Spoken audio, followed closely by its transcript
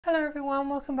Hello everyone,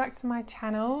 welcome back to my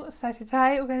channel. So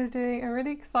today we're going to be doing a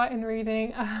really exciting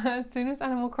reading. As soon as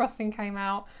Animal Crossing came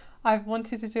out, I've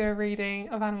wanted to do a reading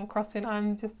of Animal Crossing.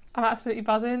 I'm absolutely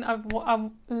buzzing. I've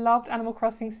loved Animal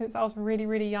Crossing since I was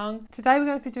really young. Today we're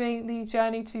going to be doing the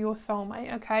journey to your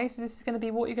soulmate, okay? So this is going to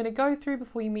be what you're going to go through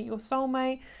before you meet your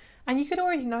soulmate. And you could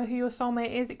already know who your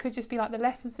soulmate is. It could just be like the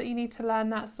lessons that you need to learn,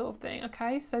 that sort of thing,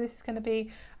 okay? So this is going to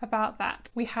be about that.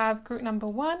 We have group number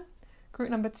 1, group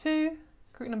number 2,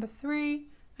 group number 3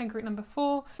 and group number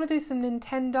 4. I'm going to do some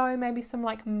Nintendo, maybe some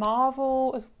like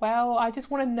Marvel as well. I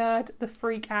just want to nerd the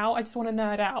freak out. I just want to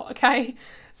nerd out, okay?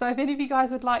 So if any of you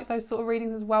guys would like those sort of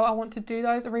readings as well, I want to do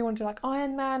those. I really want to do like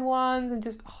Iron Man ones and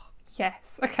just, oh,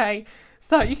 yes, okay.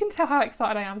 So you can tell how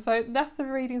excited I am. So that's the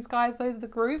readings, guys. Those are the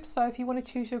groups. So if you want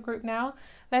to choose your group now,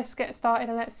 let's get started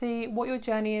and let's see what your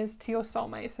journey is to your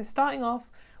soulmate. So starting off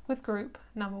with group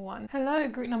number 1. Hello,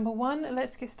 group number 1.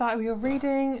 Let's get started with your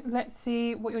reading. Let's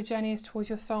see what your journey is towards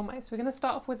your soulmate. So we're going to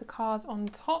start off with the cards on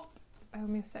top. Bear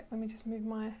with me a sec. Let me just move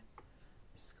my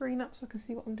screen up so I can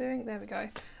see what I'm doing. There we go.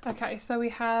 Okay, so we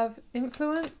have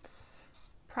influence,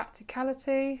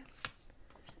 practicality.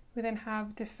 We then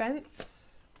have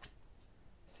defense,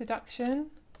 seduction,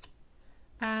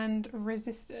 and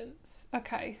resistance.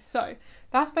 Okay, so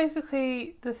that's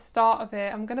basically the start of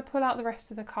it. I'm going to pull out the rest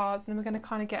of the cards and then we're going to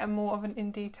kind of get a more of an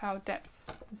in detail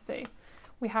depth and see.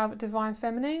 We have Divine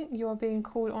Feminine, you are being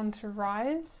called on to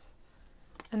rise.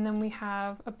 And then we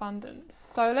have Abundance.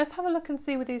 So let's have a look and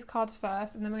see with these cards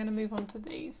first and then we're going to move on to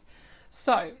these.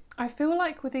 So I feel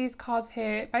like with these cards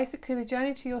here, basically the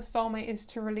journey to your soulmate is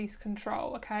to release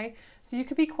control, okay? So you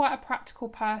could be quite a practical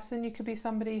person. You could be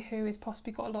somebody who has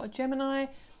possibly got a lot of Gemini,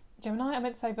 I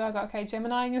meant to say Virgo, okay,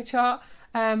 Gemini in your chart.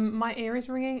 My ear is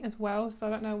ringing as well, so I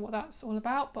don't know what that's all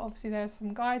about, but obviously there's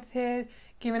some guides here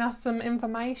giving us some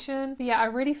information. But yeah, I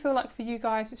really feel like for you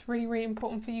guys, it's really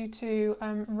important for you to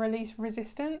release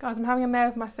resistance. Guys, I'm having a mare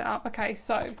with my setup. Okay,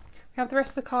 so we have the rest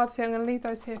of the cards here. I'm going to leave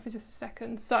those here for just a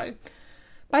second. So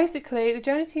basically, the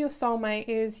journey to your soulmate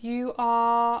is you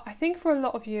are, I think for a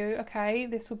lot of you, okay,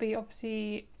 this will be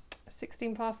obviously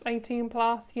 16 plus, 18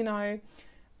 plus, you know,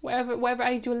 whatever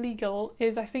age you're legal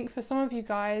is. I think for some of you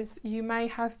guys, you may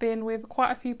have been with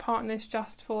quite a few partners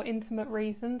just for intimate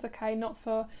reasons, okay, not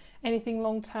for anything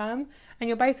long term, and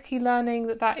you're basically learning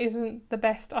that that isn't the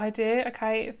best idea,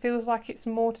 okay. It feels like it's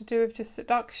more to do with just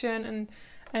seduction and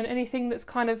anything that's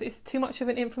kind of, it's too much of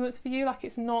an influence for you, like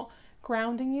it's not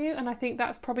grounding you. And I think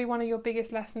that's probably one of your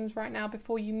biggest lessons right now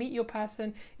before you meet your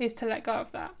person, is to let go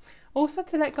of that. Also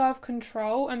to let go of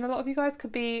control, and a lot of you guys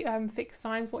could be fixed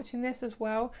signs watching this as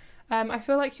well. I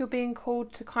feel like you're being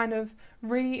called to kind of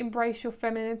really embrace your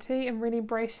femininity and really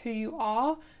embrace who you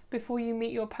are before you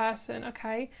meet your person,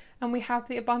 okay? And we have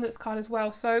the Abundance card as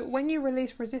well. So when you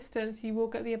release resistance, you will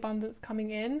get the abundance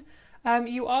coming in.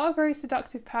 You are a very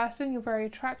seductive person, you're very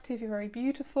attractive, you're very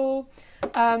beautiful.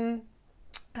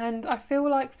 And I feel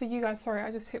like for you guys, sorry,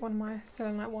 I just hit one of my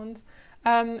selenite wands.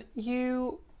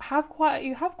 You have quite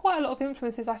a lot of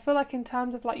influences. I feel like in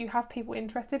terms of like, you have people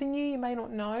interested in you, you may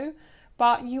not know,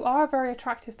 but you are a very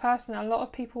attractive person. A lot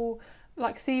of people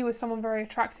like see you as someone very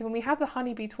attractive, and we have the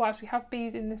honeybee twice. We have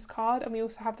bees in this card and we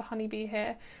also have the honeybee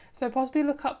here. So possibly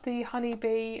look up the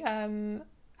honeybee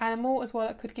animal as well.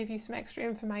 That could give you some extra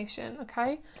information,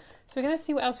 okay? So we're going to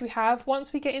see what else we have.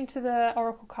 Once we get into the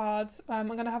oracle cards, I'm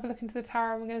going to have a look into the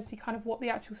tarot and we're going to see kind of what the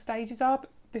actual stages are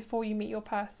before you meet your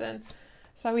person.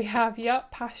 So we have,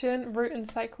 passion, root and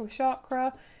sacral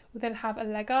chakra. We then have a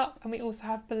leg up, and we also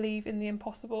have believe in the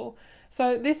impossible.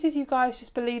 So this is you guys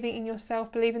just believing in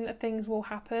yourself, believing that things will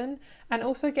happen, and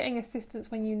also getting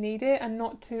assistance when you need it, and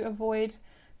not to avoid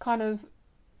kind of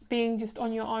being just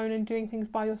on your own and doing things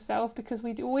by yourself, because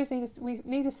we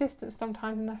need assistance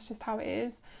sometimes, and that's just how it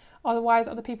is. Otherwise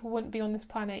other people wouldn't be on this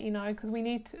planet, you know, because we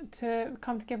need to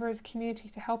come together as a community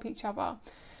to help each other.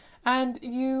 And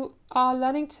you are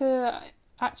learning to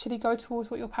actually go towards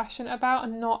what you're passionate about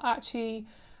and not actually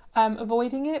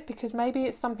avoiding it, because maybe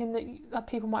it's something that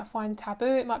people might find taboo.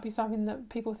 It might be something that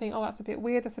people think, oh, that's a bit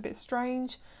weird, that's a bit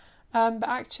strange. But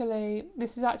actually,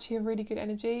 this is actually a really good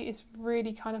energy. It's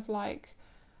really kind of like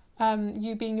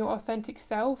you being your authentic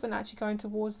self and actually going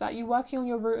towards that. You working on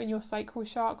your root and your sacral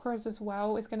chakras as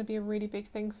well is going to be a really big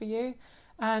thing for you.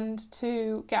 And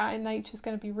to get out in nature is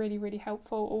going to be really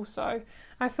helpful also.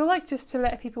 I feel like just to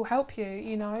let people help you,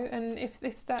 you know, and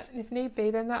if need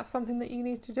be, then that's something that you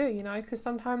need to do, you know, because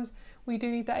sometimes we do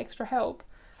need that extra help.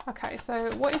 Okay, so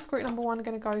what is group number 1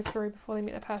 going to go through before they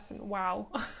meet the person? Wow.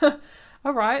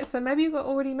 All right, so maybe you've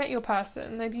already met your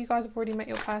person. Maybe you guys have already met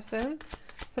your person.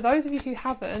 For those of you who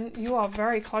haven't, you are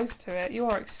very close to it. You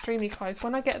are extremely close.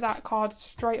 When I get that card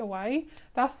straight away,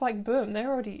 that's like boom,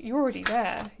 you're already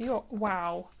there.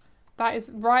 Wow. That is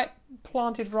right,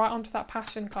 planted right onto that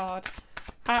passion card.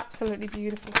 Absolutely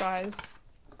beautiful, guys.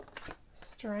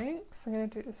 Strength. I'm going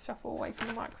to do this shuffle away from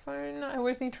the microphone. I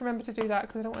always need to remember to do that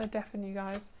because I don't want to deafen you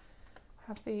guys. I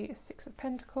have the Six of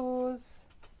Pentacles.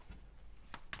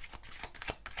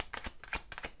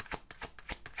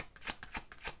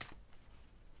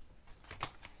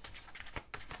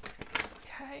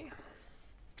 Okay.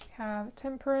 We have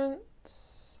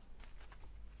Temperance.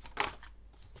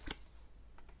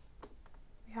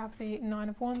 We have the Nine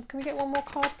of Wands. Can we get one more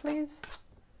card, please?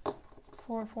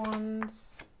 Four of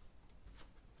Wands.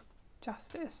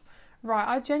 Justice. Right,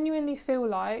 I genuinely feel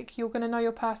like you're going to know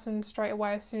your person straight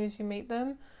away as soon as you meet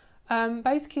them.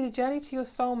 Basically, the journey to your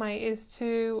soulmate is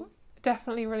to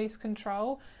definitely release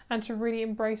control and to really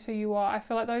embrace who you are. I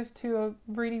feel like those two are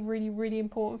really, really, really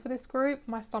important for this group.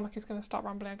 My stomach is going to start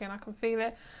rumbling again. I can feel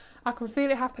it. I can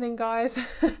feel it happening, guys.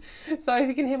 So if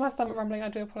you can hear my stomach rumbling, I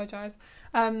do apologise.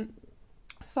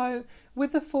 So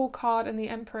with the Fool card and the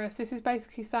Empress, this is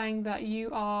basically saying that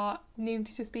you are needing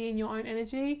to just be in your own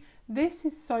energy. This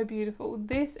is so beautiful.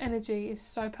 This energy is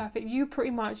so perfect. You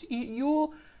pretty much, your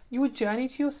journey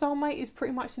to your soulmate is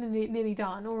pretty much nearly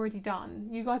done, already done.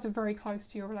 You guys are very close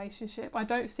to your relationship. I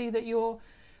don't see that you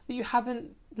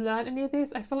haven't learned any of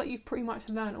this. I feel like you've pretty much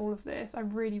learned all of this. I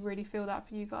really, really feel that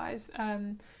for you guys.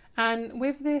 And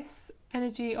with this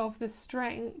energy of the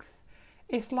Strength,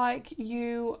 it's like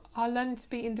you are learning to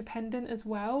be independent as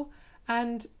well.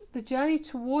 And the journey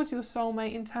towards your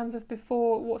soulmate in terms of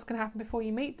what's going to happen before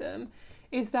you meet them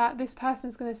is that this person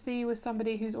is going to see you as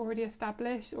somebody who's already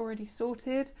established, already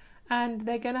sorted, and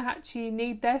they're going to actually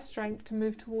need their strength to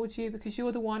move towards you because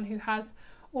you're the one who has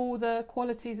all the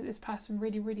qualities that this person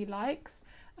really, really likes.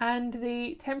 And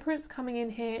the Temperance coming in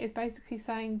here is basically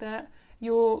saying that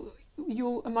your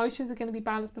emotions are going to be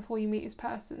balanced before you meet this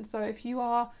person. So if you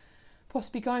are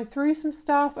possibly going through some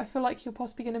stuff, I feel like you're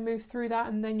possibly going to move through that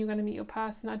and then you're going to meet your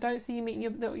person. I don't see you meeting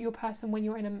your person when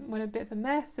you're in a bit of a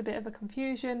mess, a bit of a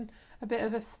confusion, a bit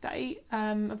of a state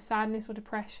of sadness or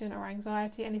depression or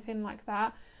anxiety, anything like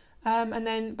that. And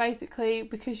then basically,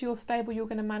 because you're stable, you're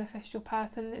going to manifest your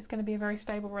person. It's going to be a very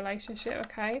stable relationship,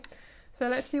 okay? So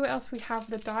let's see what else we have.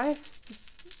 The dice.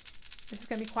 This is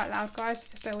going to be quite loud, guys.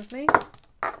 Just bear with me.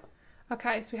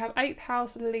 Okay, so we have 8th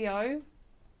house, Leo.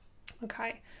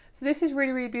 Okay, so this is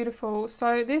really, really beautiful.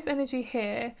 So this energy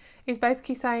here is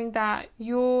basically saying that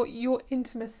your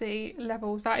intimacy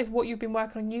levels, that is what you've been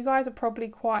working on. You guys are probably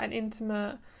quite an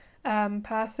intimate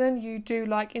person. You do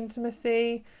like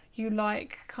intimacy. You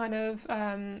like kind of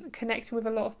connecting with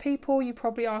a lot of people. You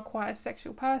probably are quite a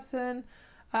sexual person.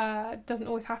 Doesn't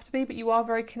always have to be, but you are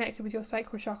very connected with your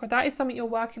sacral chakra. That is something you're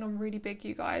working on really big,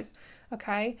 you guys.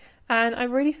 Okay, and I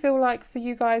really feel like for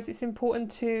you guys it's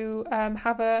important to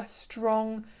have a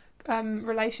strong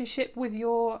relationship with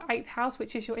your 8th house,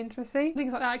 which is your intimacy,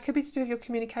 things like that. It could be to do with your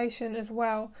communication as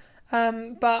well,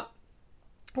 but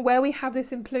where we have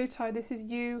this in Pluto, this is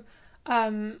you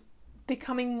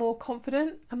becoming more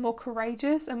confident and more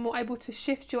courageous and more able to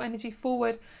shift your energy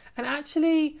forward and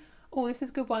actually, oh, this is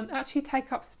a good one, actually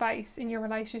take up space in your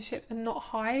relationship and not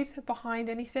hide behind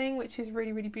anything, which is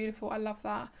really, really beautiful. I love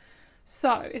that.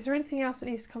 So, is there anything else that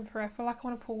needs to come through? I feel like I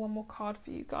want to pull one more card for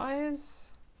you guys.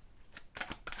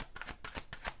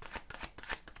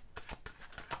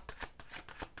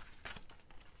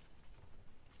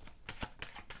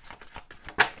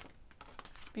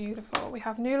 Beautiful. We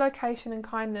have new location and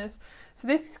kindness. So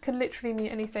this could literally mean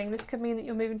anything. This could mean that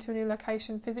you're moving to a new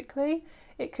location physically.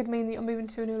 It could mean that you're moving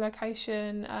to a new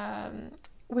location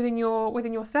within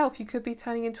yourself. You could be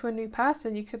turning into a new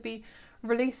person. You could be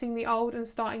releasing the old and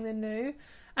starting the new.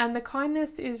 And the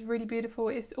kindness is really beautiful.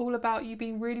 It's all about you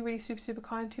being really, really super, super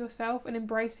kind to yourself and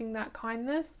embracing that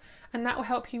kindness, and that will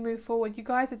help you move forward. You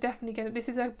guys are definitely going to, this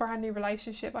is a brand new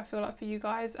relationship, I feel like, for you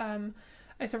guys.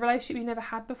 It's a relationship you've never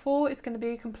had before. It's going to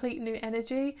be a complete new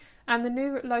energy, and the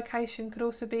new location could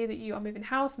also be that you are moving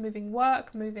house, moving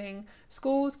work, moving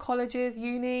schools, colleges,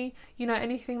 uni, you know,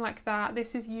 anything like that.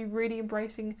 This is you really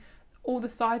embracing all the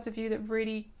sides of you that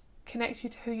really connect you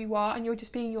to who you are, and you're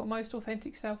just being your most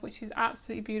authentic self, which is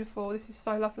absolutely beautiful. This is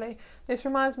so lovely. This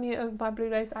reminds me of my blue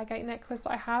lace agate necklace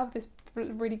that I have, this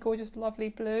really gorgeous, lovely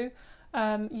blue.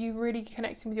 You really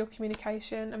connecting with your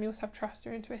communication, and you also have trust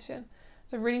your intuition.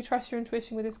 So really trust your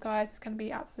intuition with this, guys. It's going to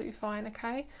be absolutely fine,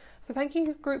 okay? So thank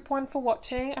you, Group 1, for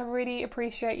watching. I really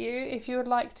appreciate you. If you would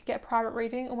like to get a private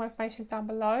reading, all my information is down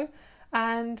below.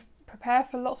 And prepare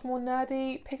for lots more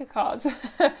nerdy picker cards.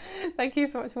 Thank you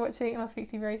so much for watching, and I'll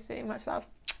speak to you very soon. Much love.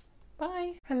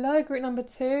 Bye. Hello, group number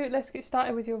 2. Let's get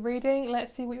started with your reading.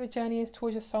 Let's see what your journey is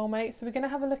towards your soulmate. So we're going to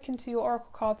have a look into your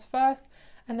oracle cards first,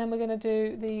 and then we're going to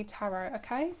do the tarot,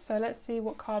 okay? So let's see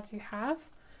what cards you have.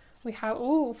 We have,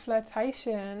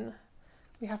 flirtation.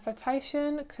 We have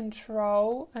flirtation,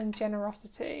 control, and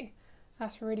generosity.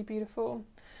 That's really beautiful.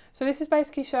 So this is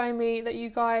basically showing me that you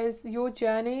guys, your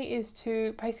journey is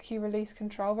to basically release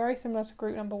control, very similar to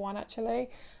group number 1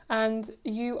 actually. And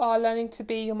you are learning to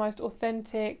be your most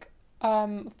authentic,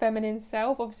 feminine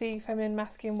self. Obviously feminine,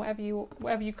 masculine,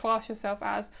 whatever you class yourself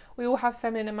as, we all have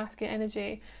feminine and masculine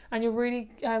energy, and you're really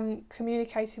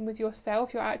communicating with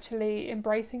yourself. You're actually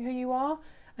embracing who you are,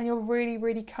 and you're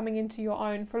really coming into your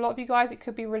own. For a lot of you guys, it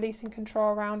could be releasing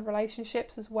control around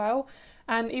relationships as well,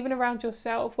 and even around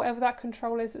yourself, whatever that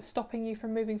control is that's stopping you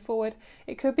from moving forward.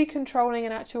 It could be controlling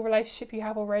an actual relationship you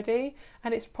have already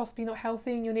and it's possibly not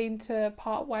healthy and you're needing to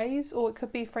part ways, or it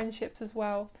could be friendships as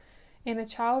well. Inner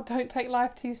child, don't take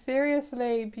life too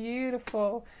seriously.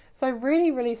 Beautiful. So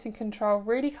really releasing control,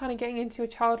 really kind of getting into your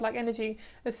childlike energy.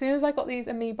 As soon as I got these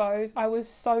amiibos, I was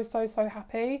so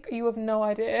happy. You have no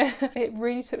idea. It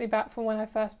really took me back from when I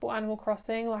first bought Animal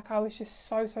Crossing. Like, I was just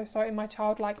so in my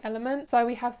childlike element. So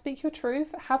we have speak your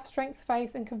truth, have strength,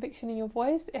 faith and conviction in your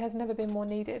voice. It has never been more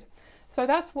needed. So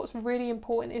that's what's really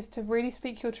important, is to really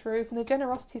speak your truth. And the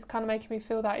generosity is kind of making me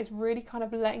feel that, is really kind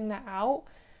of letting that out.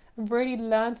 Really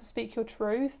learn to speak your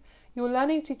truth. You're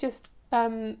learning to just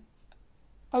open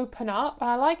up. And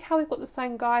I like how we've got the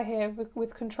same guy here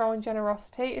with control and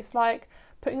generosity. It's like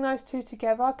putting those two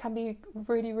together can be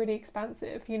really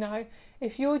expansive. You know,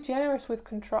 if you're generous with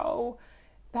control,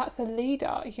 that's a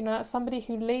leader. You know, that's somebody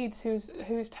who leads,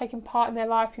 who's taking part in their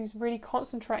life, who's really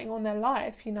concentrating on their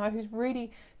life, you know, who's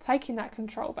really taking that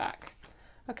control back.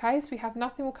 Okay, so we have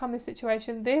nothing will come in this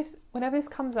situation. This, whenever this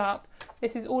comes up,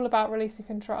 this is all about releasing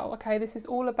control. Okay, this is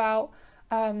all about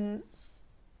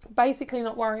basically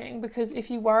not worrying, because if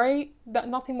you worry, that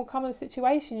nothing will come in the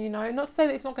situation, you know. Not to say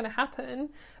that it's not going to happen,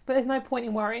 but there's no point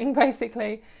in worrying,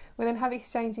 basically. We then have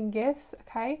exchanging gifts,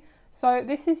 okay. So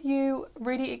this is you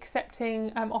really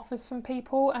accepting offers from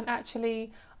people and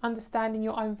actually understanding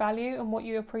your own value and what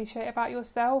you appreciate about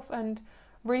yourself, and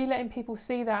really letting people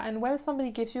see that. And when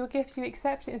somebody gives you a gift, you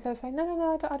accept it instead of saying,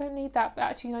 no, I don't need that. But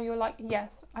actually, you know, you're like,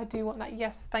 yes, I do want that.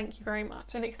 Yes, thank you very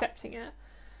much. And accepting it.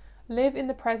 Live in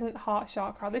the present, heart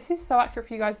chakra. This is so accurate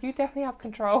for you guys. You definitely have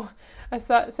control, a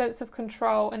certain sense of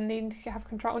control and needing to have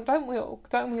control. And don't we all,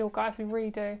 guys? We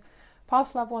really do.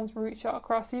 Past loved ones, root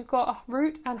chakra. So you've got a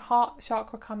root and heart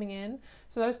chakra coming in.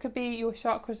 So those could be your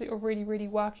chakras that you're really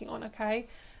working on, okay?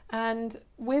 And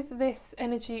with this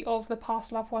energy of the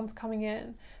past loved ones coming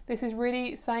in, this is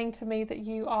really saying to me that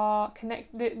you are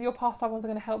connected, your past loved ones are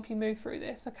going to help you move through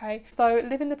this, okay? So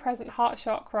live in the present, heart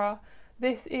chakra.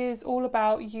 This is all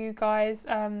about you guys,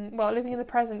 living in the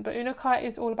present, but Unakite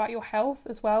is all about your health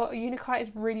as well. Unakite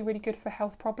is really good for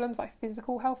health problems, like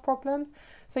physical health problems.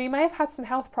 So you may have had some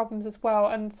health problems as well,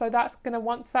 and so that's going to,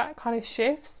 once that kind of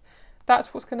shifts,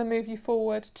 that's what's going to move you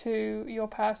forward to your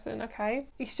person, okay?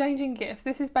 Exchanging gifts.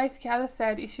 This is basically, as I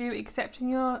said, it's you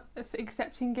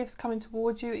accepting gifts coming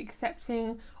towards you,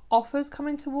 accepting offers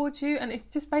coming towards you, and it's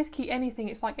just basically anything.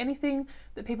 It's like anything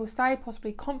that people say,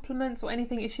 possibly compliments or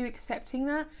anything. It's you accepting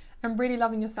that and really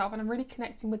loving yourself. And I'm really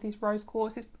connecting with these rose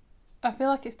quartz. I feel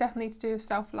like it's definitely to do with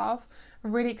self-love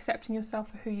and really accepting yourself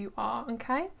for who you are,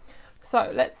 okay?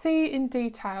 So let's see in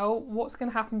detail what's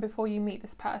going to happen before you meet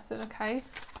this person, okay?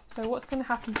 So what's going to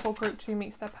happen before group 2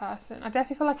 meets their person? I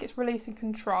definitely feel like it's releasing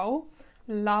control.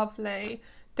 Lovely.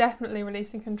 Definitely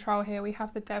releasing control here. We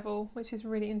have the devil, which is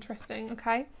really interesting,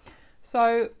 okay?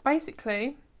 So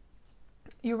basically,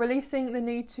 you're releasing the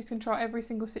need to control every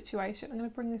single situation. I'm going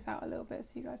to bring this out a little bit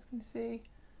so you guys can see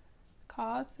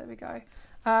cards. There we go.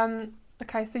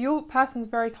 Okay, so your person's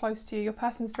very close to you. Your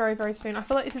person's very soon. I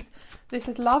feel like this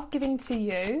is love giving to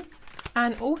you.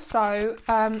 And also,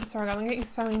 sorry guys, I'm getting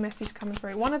so many messages coming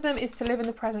through. One of them is to live in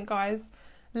the present, guys.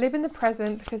 Live in the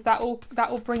present, because that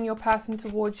will bring your person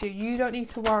towards you. You don't need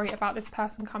to worry about this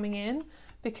person coming in,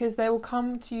 because they will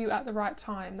come to you at the right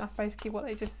time. That's basically what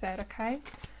they just said, okay?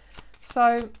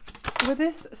 So with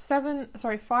this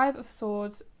 5 of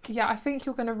swords, yeah, I think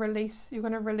you're going to release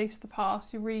the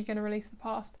past. You're really going to release the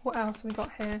past. What else have we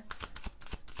got here?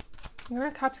 I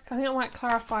think I might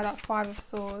clarify that 5 of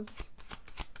swords.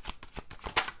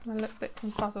 I'm a little bit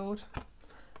confuzzled.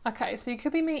 Okay, so you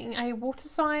could be meeting a water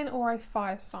sign or a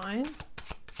fire sign.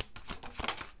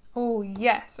 Oh,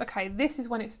 yes. Okay, this is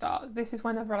when it starts. This is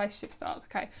when the relationship starts.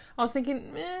 Okay, I was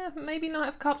thinking, maybe Knight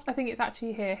of Cups. I think it's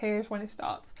actually here. Here's when it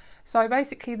starts. So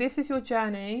basically, this is your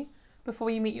journey before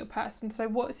you meet your person. So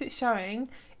what's it showing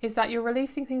is that you're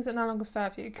releasing things that no longer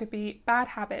serve you. It could be bad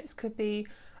habits, could be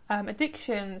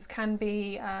addictions, can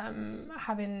be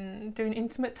doing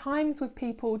intimate times with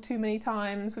people too many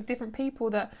times, with different people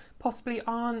that possibly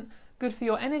aren't good for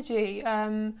your energy.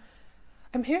 I'm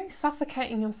hearing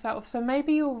suffocating yourself. So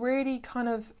maybe you're really kind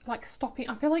of like stopping.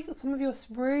 I feel like some of you are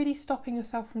really stopping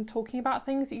yourself from talking about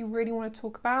things that you really want to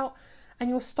talk about. And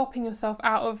you're stopping yourself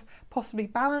out of possibly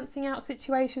balancing out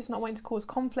situations, not wanting to cause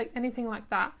conflict, anything like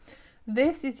that.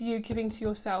 This is you giving to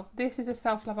yourself. This is a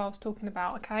self-love I was talking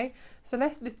about, okay? So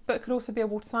this book could also be a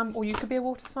water sign, or you could be a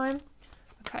water sign.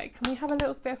 Okay, can we have a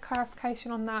little bit of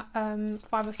clarification on that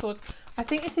Five of Swords? I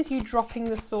think this is you dropping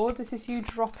the swords. This is you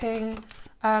dropping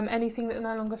anything that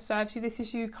no longer serves you. This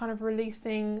is you kind of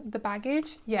releasing the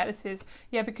baggage. Yeah, this is.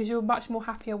 Yeah, because you're much more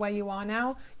happier where you are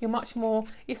now. You're much more...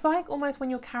 It's like almost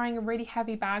when you're carrying a really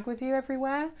heavy bag with you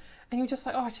everywhere and you're just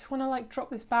like, oh, I just want to like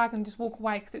drop this bag and just walk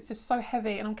away because it's just so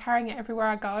heavy and I'm carrying it everywhere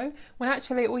I go. When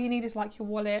actually all you need is like your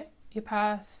wallet, your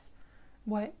purse.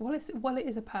 Wallet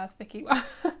is a purse, Vicky.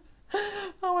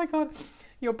 Oh my god,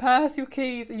 your purse, your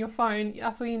keys and your phone,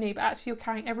 that's all you need, but actually you're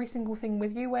carrying every single thing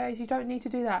with you, whereas you don't need to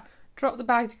do that. Drop the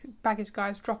baggage,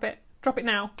 guys. Drop it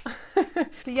now.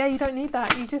 So yeah, you don't need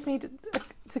that. You just need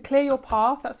to clear your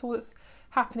path. That's all that's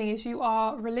happening, is you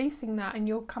are releasing that and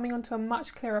you're coming onto a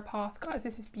much clearer path, guys.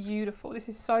 This is beautiful. This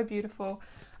is so beautiful.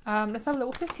 Let's have a look.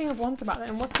 What's this King of Wands about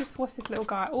then? What's this little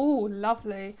guy? Oh,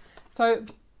 lovely. So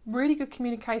really good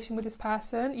communication with this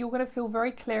person. You're going to feel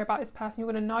very clear about this person.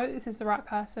 You're going to know that this is the right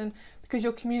person because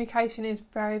your communication is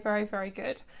very, very, very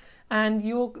good. And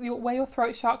where your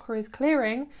throat chakra is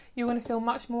clearing, you're going to feel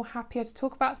much more happier to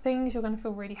talk about things. You're going to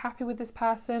feel really happy with this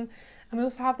person. And we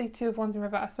also have the Two of Wands in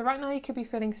reverse. So right now you could be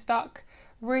feeling stuck,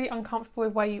 really uncomfortable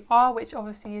with where you are, which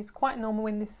obviously is quite normal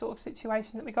in this sort of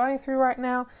situation that we're going through right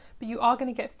now. But you are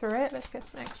going to get through it. Let's get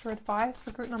some extra advice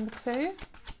for group number 2.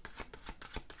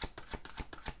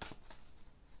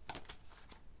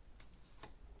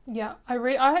 Yeah, I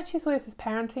actually saw this as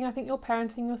parenting. I think you're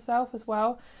parenting yourself as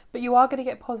well, but you are going to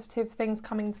get positive things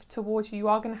coming towards you. You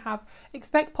are going to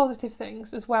expect positive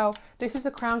things as well. This is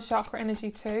a crown chakra energy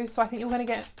too, so I think you're going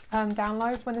to get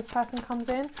downloads when this person comes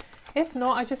in. If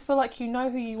not, I just feel like you know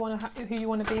who you want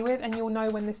to be with, and you'll know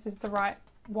when this is the right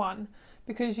one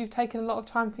because you've taken a lot of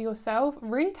time for yourself.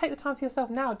 Really take the time for yourself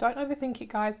now. Don't overthink it,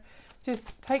 guys.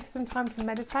 Just take some time to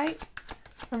meditate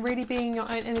and really being your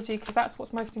own energy, because that's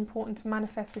what's most important to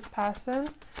manifest this person.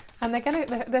 And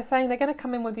they're saying they're gonna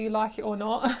come in whether you like it or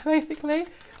not, basically.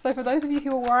 So for those of you who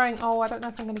are worrying, oh, I don't know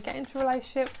if I'm gonna get into a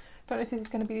relationship, don't know if this is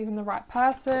gonna be even the right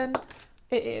person,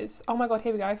 it is. Oh my god,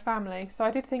 here we go, family. So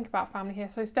I did think about family here.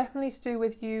 So it's definitely to do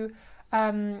with you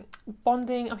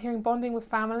bonding. I'm hearing bonding with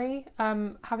family,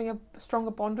 having a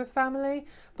stronger bond with family,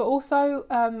 but also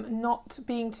not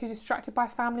being too distracted by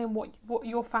family and what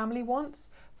your family wants,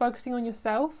 focusing on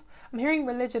yourself. I'm hearing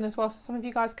religion as well, so some of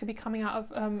you guys could be coming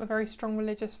out of a very strong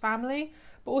religious family,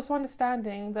 but also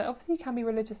understanding that obviously you can be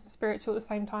religious and spiritual at the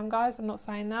same time, guys. I'm not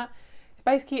saying that.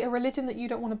 Basically, a religion that you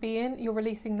don't want to be in, you're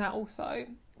releasing that also,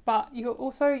 but you're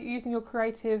also using your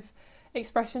creative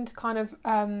expression to kind of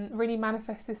really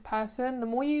manifest this person. The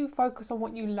more you focus on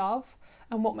what you love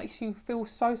and what makes you feel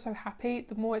so happy,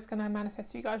 the more it's going to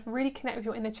manifest for you guys. Really connect with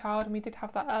your inner child, and we did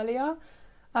have that earlier.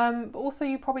 But also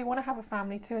you probably want to have a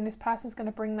family too, and this person's going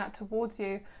to bring that towards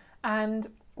you. And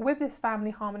with this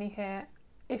family harmony here,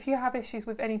 if you have issues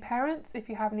with any parents, if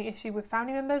you have any issue with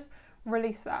family members,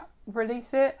 release that.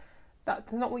 Release it.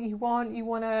 That's not what you want. You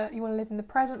want to live in the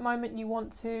present moment. You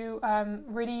want to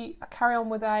really carry on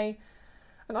with an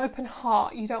open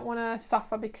heart. You don't want to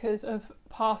suffer because of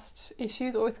past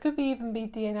issues, or it could even be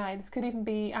DNA. This could even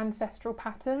be ancestral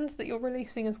patterns that you're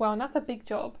releasing as well, and that's a big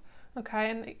job. Okay,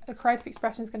 and a creative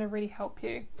expression is going to really help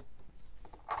you.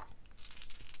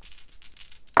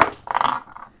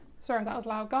 Sorry, that was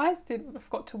loud, guys. I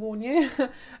forgot to warn you.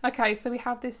 Okay, so we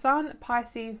have this Sun,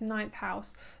 Pisces, 9th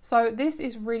house. So this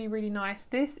is really, really nice.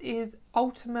 This is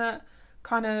ultimate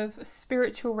kind of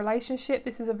spiritual relationship.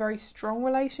 This is a very strong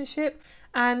relationship.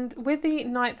 And with the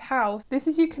 9th house, this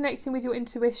is you connecting with your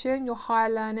intuition, your higher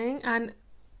learning, and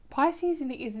Pisces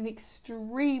is an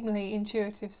extremely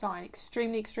intuitive sign,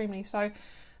 extremely. So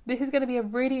this is going to be a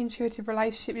really intuitive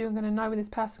relationship. You're going to know when this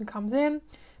person comes in.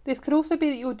 This could also be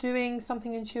that you're doing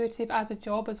something intuitive as a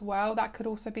job as well. That could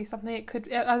also be something. It could,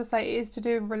 as I say, it is to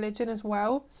do with religion as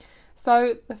well.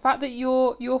 So the fact that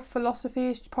your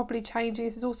philosophy is probably changing.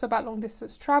 This is also about long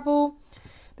distance travel.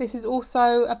 This is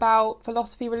also about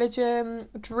philosophy, religion,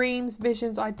 dreams,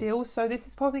 visions, ideals. So this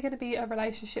is probably going to be a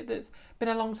relationship that's been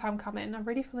a long time coming. I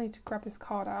really feel need to grab this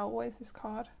card out. What is this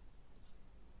card?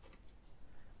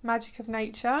 magic of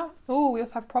nature. Oh, we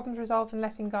also have problems resolved and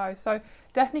letting go. So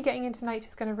definitely getting into nature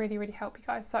is going to really, really help you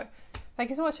guys. So thank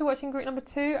you so much for watching group number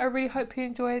 2. I really hope you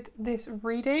enjoyed this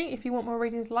reading. If you want more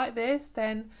readings like this,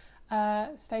 then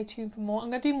stay tuned for more. I'm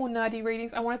going to do more nerdy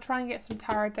readings. I want to try and get some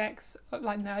tarot decks,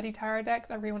 like nerdy tarot decks.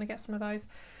 I really want to get some of those.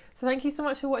 So thank you so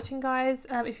much for watching, guys.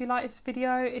 If you like this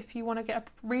video, if you want to get a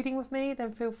reading with me,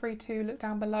 then feel free to look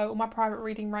down below. All my private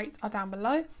reading rates are down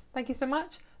below. Thank you so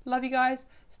much. Love you guys.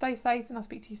 Stay safe and I'll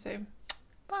speak to you soon.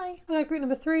 Bye. Hello, group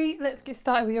number 3. Let's get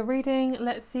started with your reading.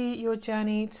 Let's see your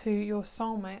journey to your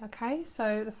soulmate. Okay,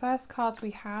 so the first cards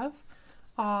we have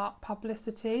are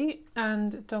publicity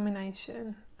and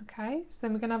domination. Okay, so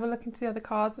then we're going to have a look into the other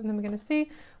cards, and then we're going to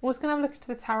see, we're also going to have a look into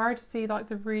the tarot to see like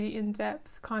the really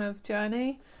in-depth kind of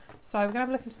journey. So we're going to have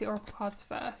a look into the oracle cards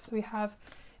first. So we have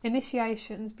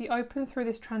initiations, be open through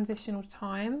this transitional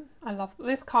time. I love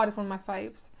this card, is one of my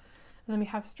faves. And then we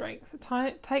have strength.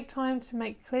 Take time to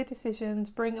make clear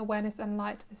decisions, bring awareness and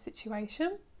light to the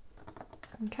situation.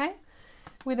 Okay,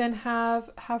 we then have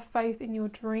faith in your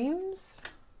dreams.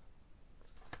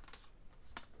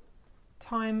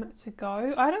 Time to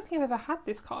go. I don't think I've ever had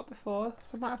this card before,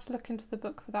 so I might have to look into the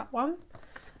book for that one.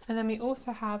 And then we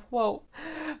also have, whoa,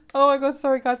 oh my god,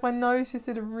 sorry guys, my nose just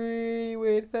did a really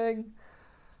weird thing.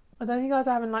 I don't know if you guys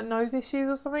are having like nose issues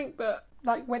or something, but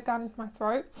like went down into my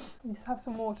throat. I just have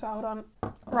some water, hold on.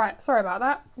 Right, sorry about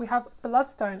that. We have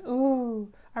bloodstone.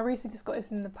 Ooh, I recently just got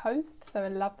this in the post, so I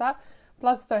love that.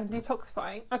 Bloodstone,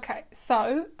 detoxifying. Okay,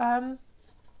 so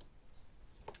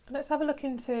let's have a look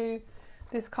into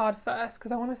this card first,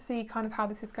 because I want to see kind of how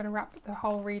this is going to wrap the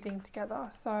whole reading together.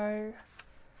 So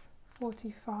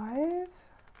 45.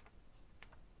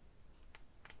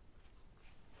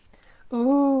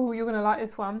 Ooh, you're going to like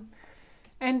this one.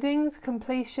 Endings,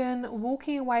 completion,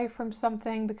 walking away from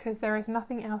something because there is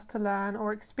nothing else to learn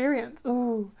or experience.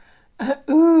 Ooh,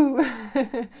 ooh.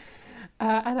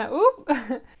 Ooh.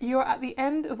 You are at the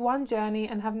end of one journey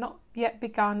and have not yet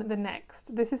begun the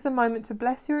next. This is the moment to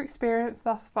bless your experience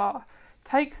thus far.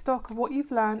 Take stock of what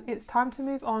you've learned. It's time to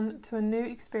move on to new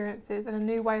experiences and a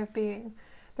new way of being.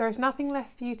 There is nothing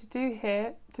left for you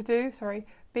to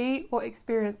be or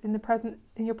experience in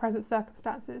your present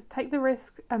circumstances. Take the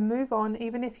risk and move on,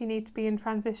 even if you need to be in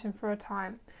transition for a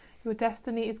time. Your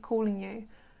destiny is calling you.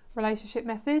 Relationship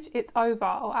message: it's over,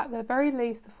 or at the very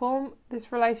least, the form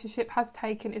this relationship has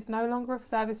taken is no longer of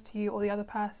service to you or the other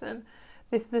person.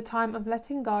 This is a time of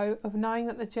letting go, of knowing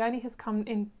that the journey has come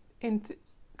to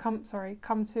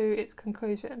its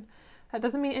conclusion. That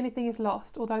doesn't mean anything is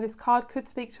lost, although this card could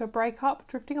speak to a breakup,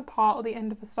 drifting apart, or the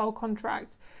end of a soul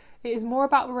contract. It is more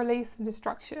about release than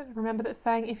destruction. Remember that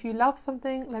saying, if you love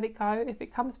something, let it go. If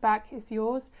it comes back, it's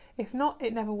yours. If not,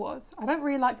 it never was. I don't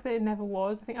really like that it never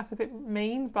was. I think that's a bit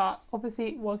mean, but obviously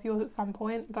it was yours at some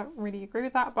point. I don't really agree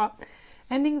with that, but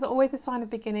endings are always a sign of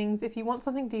beginnings. If you want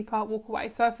something deeper, walk away.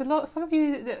 So for some of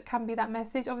you, that can be that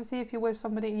message. Obviously, if you're with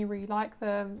somebody and you really like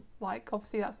them, like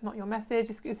obviously that's not your message.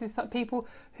 This is people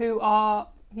who are,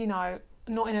 you know,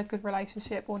 not in a good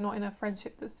relationship or not in a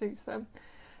friendship that suits them.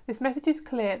 This message is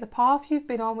clear. The path you've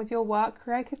been on with your work,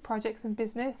 creative projects and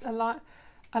business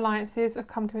alliances have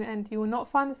come to an end. You will not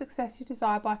find the success you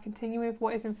desire by continuing with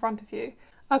what is in front of you.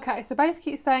 Okay, so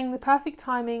basically it's saying the perfect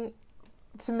timing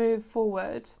to move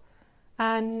forward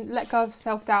and let go of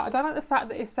self-doubt. I don't like the fact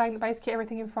that it's saying that basically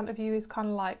everything in front of you is kind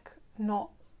of like not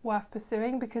worth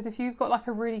pursuing, because if you've got like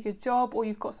a really good job or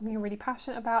you've got something you're really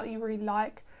passionate about that you really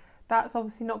like, that's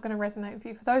obviously not going to resonate with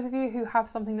you. For those of you who have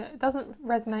something that doesn't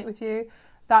resonate with you,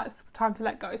 that's time to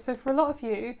let go. So for a lot of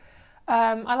you,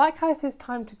 I like how it says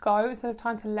time to go instead of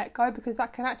time to let go, because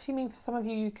that can actually mean for some of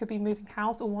you, you could be moving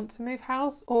house or want to move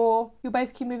house, or you're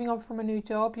basically moving on from a new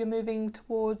job, you're moving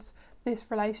towards this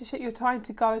relationship. Your time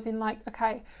to go is in like,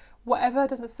 okay, whatever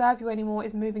doesn't serve you anymore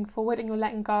is moving forward, and you're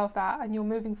letting go of that and you're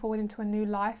moving forward into a new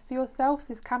life for yourself.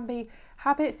 So this can be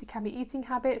habits, it can be eating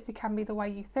habits, it can be the way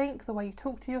you think, the way you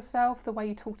talk to yourself, the way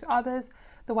you talk to others,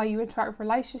 the way you interact with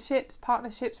relationships,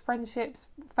 partnerships, friendships,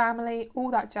 family,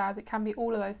 all that jazz. It can be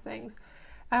all of those things.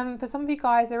 For some of you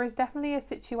guys, there is definitely a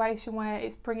situation where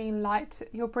it's bringing light,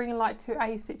 you're bringing light to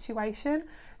a situation.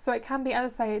 So it can be,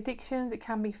 as I say, addictions, it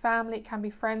can be family, it can be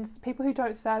friends, people who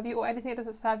don't serve you, or anything that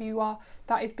doesn't serve you,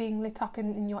 that is being lit up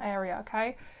in your area,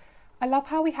 okay? I love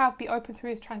how we have be open through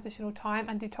this transitional time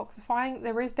and detoxifying.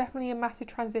 There is definitely a massive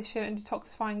transition and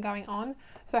detoxifying going on.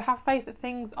 So have faith that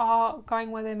things are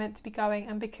going where they're meant to be going.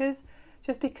 And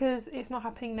just because it's not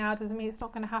happening now doesn't mean it's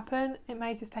not going to happen. It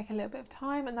may just take a little bit of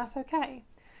time, and that's okay.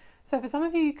 So for some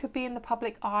of you, you could be in the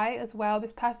public eye as well.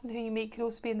 This person who you meet could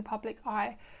also be in the public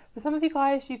eye. For some of you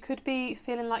guys, you could be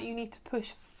feeling like you need to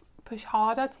push push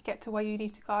harder to get to where you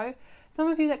need to go. Some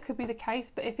of you that could be the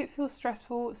case, but if it feels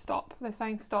stressful, stop. They're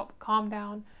saying stop, calm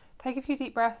down, take a few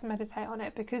deep breaths and meditate on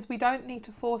it, because we don't need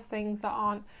to force things that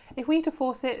aren't, if we need to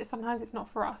force it, sometimes it's not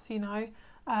for us, you know.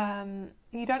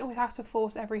 You don't always have to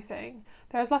force everything.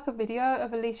 There's like a video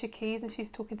of Alicia Keys and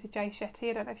she's talking to Jay Shetty.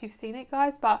 I don't know if you've seen it,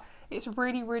 guys, but it's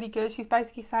really, really good. She's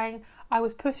basically saying, I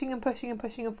was pushing and pushing and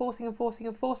pushing and forcing and forcing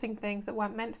and forcing things that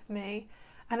weren't meant for me.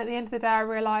 And at the end of the day, I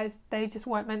realised they just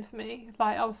weren't meant for me.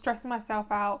 Like, I was stressing myself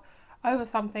out over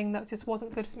something that just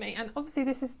wasn't good for me. And obviously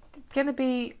this is going to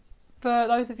be, for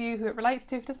those of you who it relates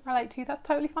to, if it doesn't relate to you, that's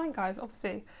totally fine, guys,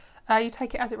 obviously. You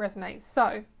take it as it resonates.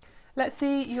 So, let's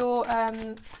see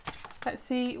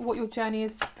what your journey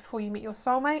is before you meet your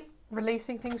soulmate.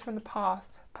 Releasing things from the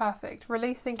past. Perfect.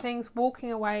 Releasing things,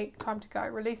 walking away, time to go.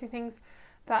 Releasing things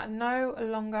that no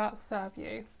longer serve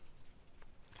you.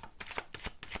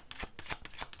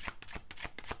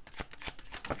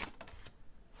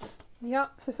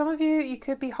 Yep, so some of you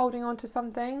could be holding on to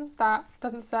something that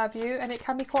doesn't serve you, and it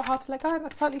can be quite hard to let go, and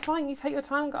that's totally fine. You take your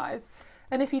time, guys.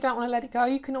 And if you don't want to let it go,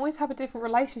 you can always have a different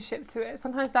relationship to it.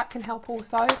 Sometimes that can help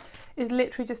also, is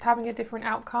literally just having a different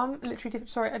outcome,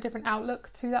 a different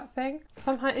outlook to that thing.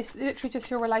 Sometimes it's literally just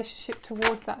your relationship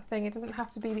towards that thing. It doesn't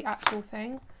have to be the actual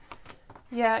thing.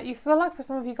 Yeah, you feel like for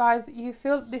some of you guys, you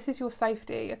feel this is your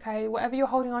safety, okay? Whatever you're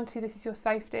holding on to, this is your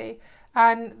safety.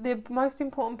 And the most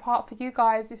important part for you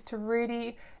guys is to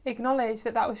really acknowledge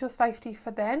that that was your safety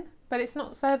for then, but it's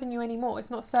not serving you anymore. It's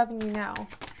not serving you now.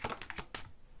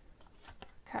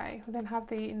 Okay, we then have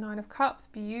the Nine of Cups.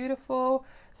 Beautiful.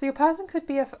 So your person could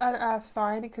be an earth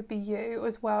sign. It could be you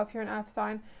as well if you're an earth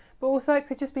sign. But also it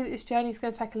could just be that this journey is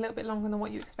going to take a little bit longer than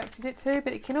what you expected it to.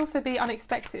 But it can also be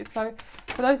unexpected. So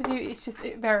for those of you,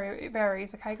 it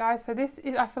varies. Okay, guys. So this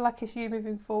is, I feel like, it's you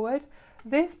moving forward.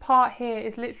 This part here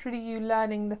is literally you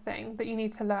learning the thing that you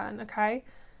need to learn. Okay.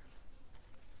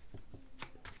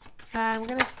 And we're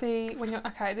going to see when you're,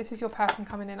 okay, this is your person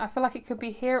coming in. I feel like it could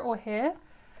be here or here.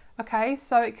 Okay,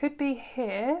 so it could be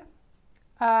here.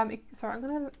 Sorry, I'm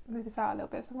going to move this out a little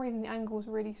bit. For some reason the angle is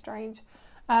really strange.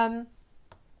 So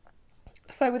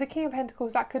with the King of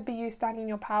Pentacles, that could be you standing in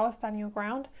your power, standing your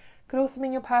ground. Could also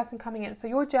mean your person coming in. So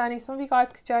your journey, some of you guys'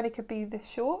 journey could be this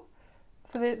short,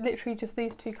 for literally just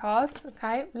these two cards.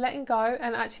 Okay, letting go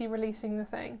and actually releasing the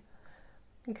thing.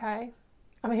 Okay,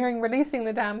 I'm hearing releasing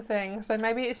the damn thing. So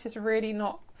maybe it's just really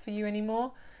not for you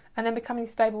anymore. And then becoming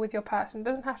stable with your person. It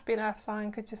doesn't have to be an earth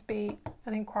sign, could just be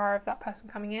an inquiry of that person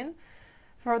coming in.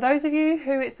 For those of you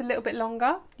who it's a little bit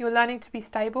longer, you're learning to be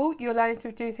stable, you're learning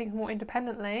to do things more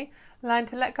independently, learn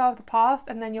to let go of the past,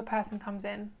 and then your person comes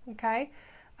in, okay?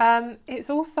 It's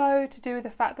also to do with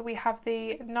the fact that we have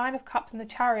the Nine of Cups and the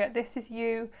Chariot. This is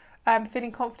you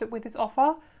feeling confident with this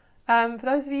offer. For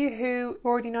those of you who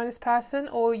already know this person,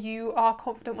 or you are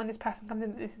confident when this person comes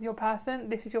in that this is your person,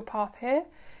 this is your path here.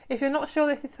 If you're not sure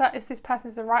if this person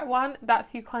is the right one,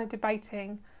 that's you kind of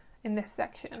debating in this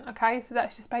section, okay? So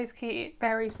that's just basically, it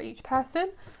varies for each person,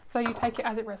 so you take it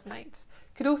as it resonates.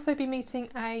 Could also be meeting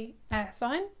a air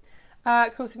sign,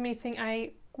 could also be meeting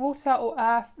a water or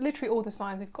earth, literally all the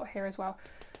signs we've got here as well.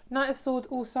 Knight of Swords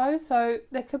also, so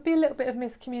there could be a little bit of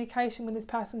miscommunication when this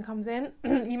person comes in.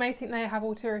 You may think they have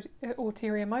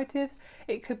ulterior motives.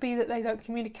 It could be that they don't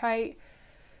communicate.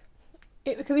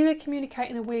 It could be they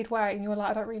communicate in a weird way and you're like,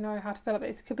 I don't really know how to feel about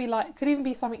this. It could be like, could even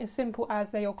be something as simple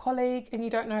as they're your colleague and you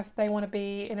don't know if they want to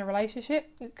be in a relationship.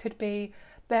 It could be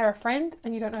they're a friend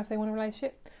and you don't know if they want a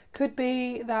relationship. Could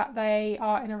be that they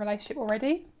are in a relationship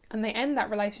already and they end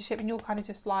that relationship and you're kind of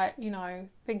just like, you know,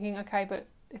 thinking, okay, but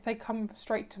if they come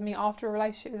straight to me after a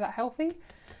relationship, is that healthy?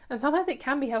 And sometimes it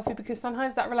can be healthy because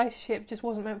sometimes that relationship just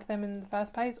wasn't meant for them in the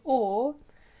first place, or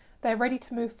they're ready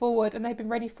to move forward and they've been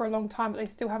ready for a long time, but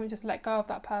they still haven't just let go of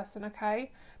that person, okay?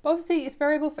 But obviously it's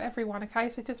variable for everyone, okay?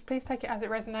 So just please take it as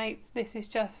it resonates. This is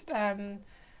just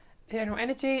general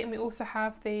energy. And we also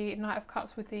have the Knight of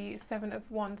Cups with the Seven of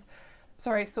Wands.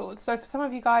 Sorry, Swords. So for some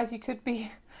of you guys, you could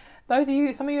be, some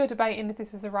of you are debating if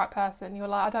this is the right person. You're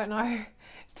like, I don't know,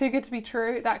 it's too good to be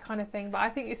true, that kind of thing. But I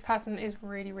think this person is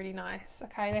really, really nice,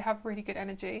 okay? They have really good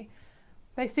energy.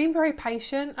 They seem very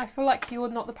patient. I feel like you're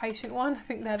not the patient one. I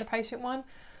think they're the patient one.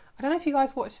 I don't know if you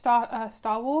guys watch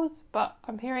Star Wars, but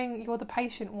I'm hearing you're the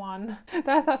patient one. I don't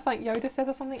know if that's like Yoda says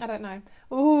or something. I don't know.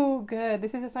 Oh, good.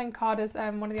 This is the same card as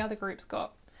one of the other groups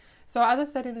got. So as I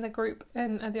said in the group,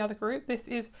 in the other group, this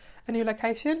is a new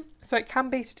location. So it can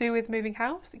be to do with moving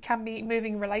house. It can be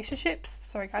moving relationships.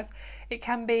 Sorry, guys. It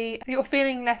can be you're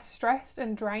feeling less stressed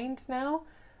and drained now.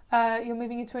 You're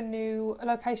moving into a new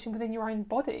location within your own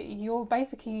body. You're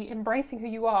basically embracing who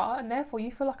you are, and therefore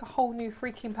you feel like a whole new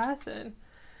freaking person.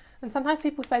 And sometimes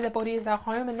people say their body is their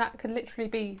home, and that could literally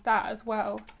be that as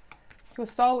well. Your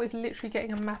soul is literally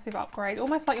getting a massive upgrade,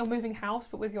 almost like you're moving house,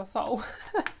 but with your soul.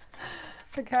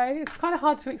 Okay, it's kind of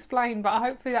hard to explain, but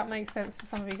hopefully that makes sense to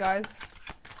some of you guys.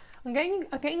 I'm getting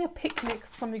a picnic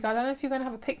for some of you guys. I don't know if you're going to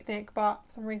have a picnic, but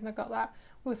for some reason I got that.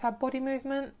 We also have body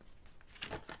movement,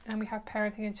 and we have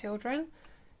parenting and children.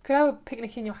 Could have a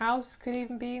picnic in your house, could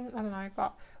even be, I don't know,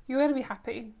 but you're going to be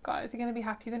happy, guys. You're going to be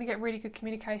happy. You're going to get really good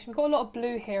communication. We've got a lot of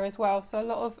blue here as well, so a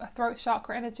lot of throat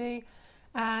chakra energy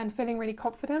and feeling really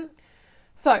confident.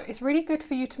 So it's really good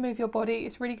for you to move your body.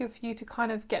 It's really good for you to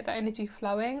kind of get that energy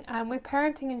flowing. And with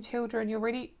parenting and children, you're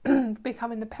really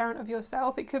becoming the parent of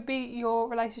yourself. It could be your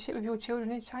relationship with your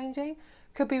children is changing.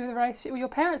 Could be with the relationship with your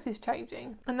parents is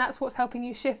changing. And that's what's helping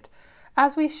you shift.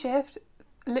 As we shift,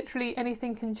 literally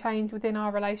anything can change within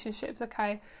our relationships,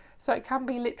 okay? So it can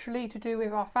be literally to do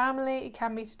with our family. It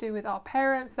can be to do with our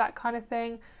parents, that kind of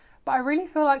thing. But I really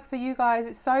feel like for you guys,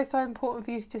 it's so important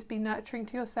for you to just be nurturing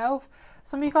to yourself.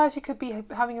 Some of you guys, you could be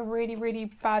having a really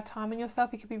bad time on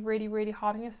yourself. You could be really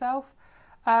hard on yourself.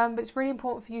 But it's really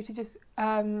important for you to just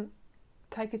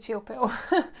take a chill pill.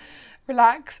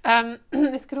 Relax.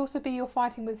 This could also be you're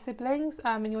fighting with siblings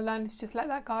and you're learning to just let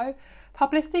that go.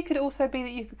 Publicity could also be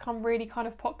that you've become really kind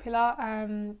of popular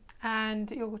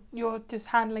and you're just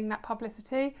handling that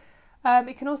publicity.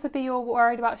 It can also be you're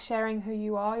worried about sharing who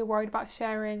you are. You're worried about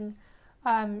sharing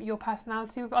your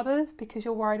personality with others because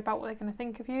you're worried about what they're going to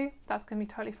think of you. That's going to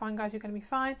be totally fine, guys. You're going to be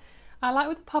fine. I like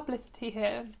with the publicity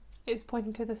here, it's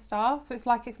pointing to the star. So it's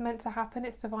like it's meant to happen.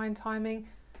 It's divine timing.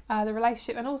 The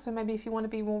relationship, and also maybe if you want to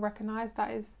be more recognised,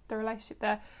 that is the relationship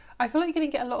there. I feel like you're going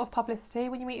to get a lot of publicity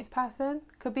when you meet this person.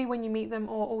 Could be when you meet them,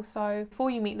 or also before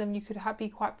you meet them, you could be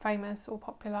quite famous or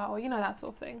popular, or that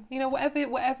sort of thing.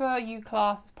 Whatever you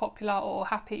class as popular or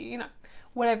happy,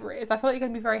 whatever it is. I feel like you're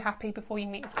going to be very happy before you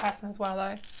meet this person as well,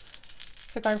 though.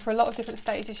 So going for a lot of different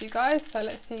stages, you guys. So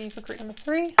let's see for group number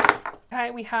 3.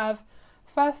 Okay, we have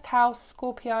first house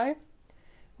Scorpio.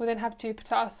 We'll then have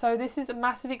Jupiter. So this is a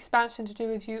massive expansion to do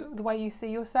with you, the way you see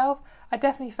yourself. I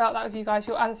definitely felt that with you guys.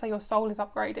 As I say, your soul is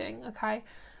upgrading, okay?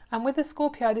 And with the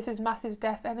Scorpio, this is massive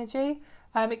death energy.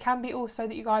 It can be also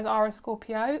that you guys are a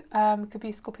Scorpio. It could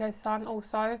be Scorpio sun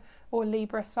also, or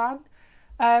Libra sun.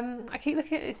 I keep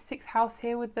looking at this 6th house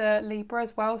here with the Libra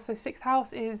as well. So 6th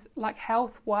house is like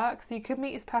health, work. So you could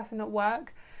meet this person at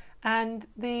work. And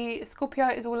the Scorpio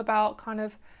is all about kind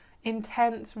of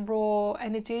intense raw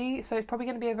energy, so it's probably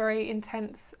going to be a very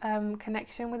intense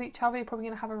connection with each other. You're probably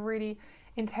going to have a really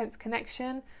intense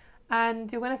connection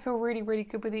and you're going to feel really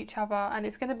good with each other, and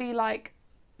it's going to be like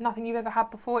nothing you've ever had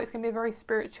before. It's going to be a very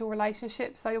spiritual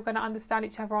relationship, so you're going to understand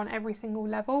each other on every single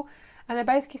level. And they're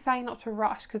basically saying not to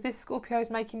rush, because this Scorpio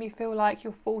is making me feel like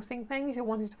you're forcing things, you're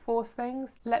wanting to force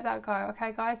things. Let that go,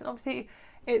 okay guys? And obviously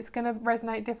it's going to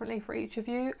resonate differently for each of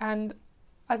you, and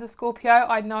as a Scorpio,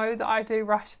 I know that I do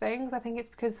rush things. I think it's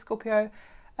because Scorpio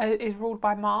is ruled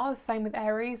by Mars, same with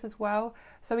Aries as well.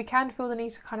 So we can feel the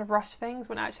need to kind of rush things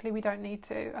when actually we don't need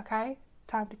to, okay?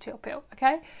 Time to chill pill,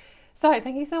 okay? So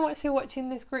thank you so much for watching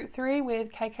this group 3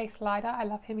 with KK Slider. I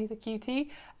love him, he's a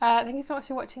cutie. Thank you so much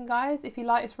for watching, guys. If you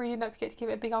like this reading, don't forget to give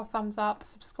it a big old thumbs up.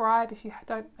 Subscribe if you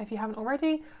haven't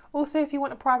already. Also, if you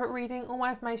want a private reading, all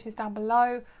my information is down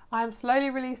below. I am slowly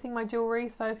releasing my jewellery,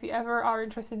 so if you ever are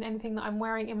interested in anything that I'm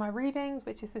wearing in my readings,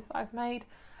 which is this that I've made,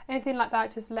 anything like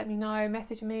that, just let me know,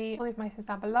 message me. All the information is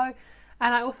down below.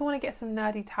 And I also want to get some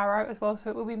nerdy tarot as well, so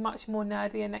it will be much more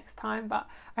nerdier next time. But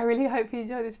I really hope you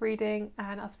enjoy this reading,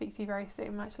 and I'll speak to you very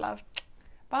soon. Much love.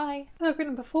 Bye. Hello, group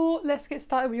number 4. Let's get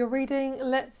started with your reading.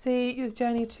 Let's see your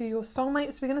journey to your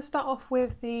soulmate. So we're going to start off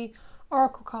with the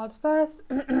oracle cards first,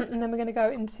 and then we're going to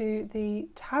go into the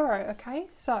tarot, okay?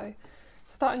 So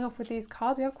starting off with these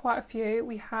cards, we have quite a few.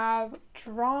 We have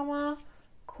drama,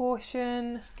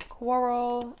 caution,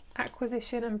 quarrel,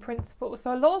 acquisition and principle.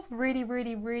 So a lot of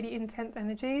really intense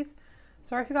energies.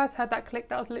 Sorry if you guys heard that click,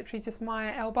 that was literally just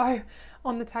my elbow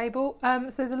on the table. So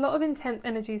there's a lot of intense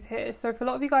energies here. So for a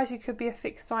lot of you guys, you could be a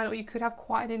fixed sign, or you could have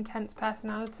quite an intense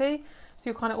personality. So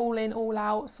you're kind of all in, all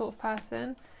out sort of person.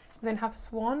 And then have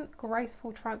Swan,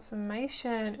 graceful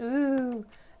transformation. Ooh.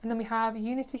 And then we have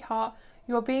Unity Heart.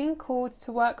 You're being called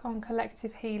to work on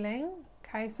collective healing.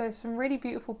 Okay, so some really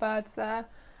beautiful birds there.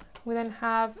 We then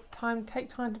have take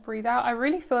time to breathe out. I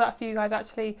really feel that for you guys,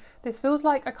 actually. This feels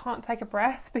like I can't take a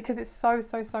breath because it's so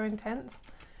intense.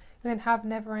 We then have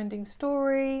never ending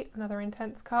story, another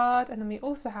intense card. And then we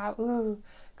also have,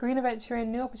 green adventure,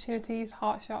 new opportunities,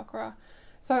 heart chakra.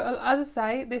 So as I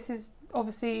say, this is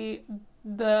obviously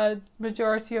the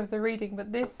majority of the reading,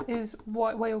 but this is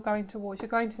where you're going towards. You're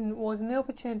going towards new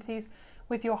opportunities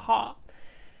with your heart.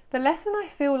 The lesson I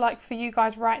feel like for you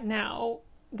guys right now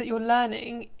that you're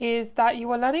learning is that you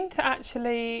are learning to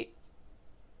actually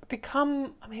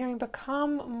become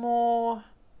more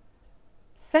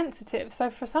sensitive. So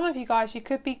for some of you guys, you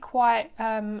could be quite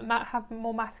have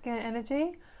more masculine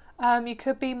energy. You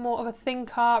could be more of a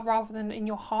thinker rather than in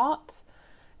your heart.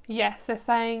 Yes, they're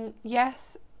saying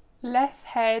yes, less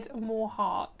head, more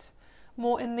heart,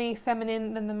 more in the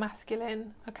feminine than the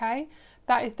masculine. Okay,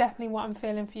 that is definitely what I'm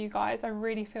feeling for you guys. I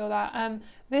really feel that.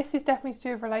 This is definitely to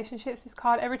do with relationships. This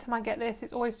card, every time I get this,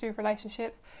 it's always to do with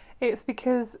relationships. It's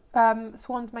because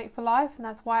swans mate for life, and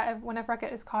that's why whenever I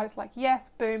get this card, it's like yes,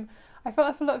 boom. I feel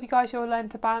like for a lot of you guys, you'll learn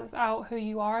to balance out who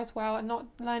you are as well, and not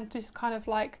learn to just kind of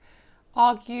like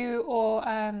argue or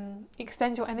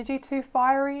extend your energy too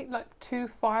fiery, like too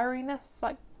fieriness.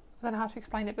 Like, I don't know how to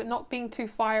explain it, but not being too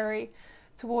fiery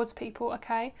towards people.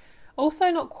 Okay. Also,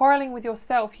 not quarrelling with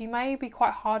yourself. You may be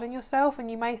quite hard on yourself, and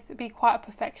you may be quite a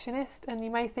perfectionist, and you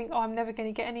may think, oh, I'm never going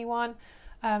to get anyone,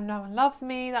 no one loves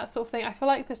me, that sort of thing. I feel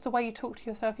like just the way you talk to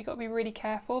yourself, you've got to be really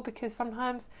careful, because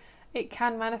sometimes it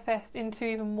can manifest into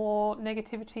even more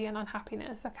negativity and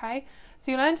unhappiness. Okay,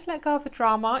 so you learn to let go of the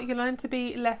drama, you learn to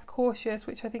be less cautious,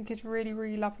 which I think is really,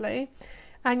 really lovely.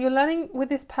 And you're learning with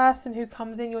this person who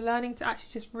comes in, you're learning to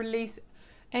actually just release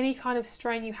any kind of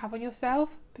strain you have on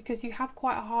yourself, because you have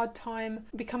quite a hard time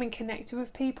becoming connected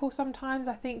with people sometimes.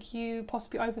 I think you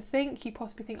possibly overthink, you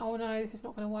possibly think, oh no, this is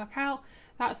not going to work out,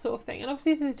 that sort of thing. And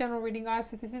obviously this is a general reading, guys,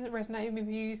 so if this isn't resonating with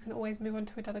you, you can always move on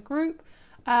to another group.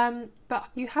 But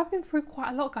you have been through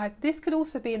quite a lot, guys. This could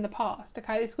also be in the past,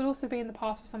 okay? This could also be in the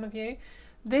past for some of you.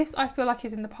 This, I feel like,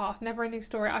 is in the past, never ending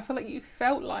story. I feel like you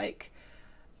felt like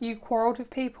you quarrelled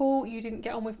with people, you didn't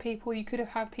get on with people, you could have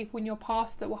had people in your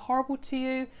past that were horrible to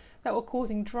you, that were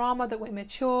causing drama, that were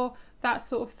immature, that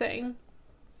sort of thing.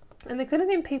 And there could have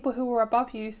been people who were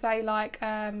above you, say like,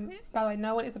 by the way,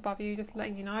 no one is above you, just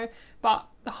letting you know, but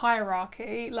the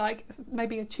hierarchy, like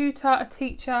maybe a tutor, a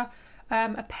teacher,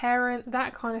 a parent,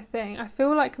 that kind of thing. I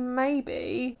feel like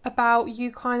maybe about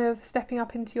you kind of stepping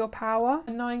up into your power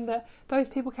and knowing that those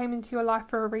people came into your life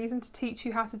for a reason, to teach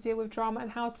you how to deal with drama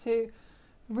and how to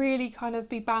really kind of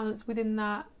be balanced within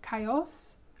that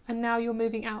chaos. And now you're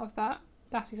moving out of that.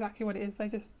 That's exactly what it is. They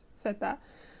just said that.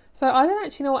 So I don't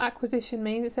actually know what acquisition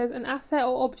means. It says an asset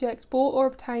or object bought or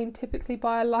obtained typically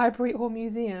by a library or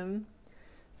museum.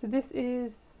 So this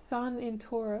is Sun in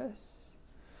Taurus.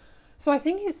 So I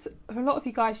think it's, for a lot of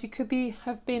you guys, you could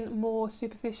have been more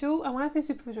superficial. And when I say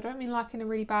superficial, I don't mean like in a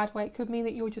really bad way. It could mean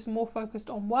that you're just more focused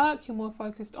on work, you're more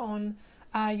focused on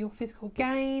your physical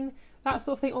gain, that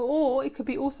sort of thing. Or it could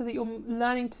be also that you're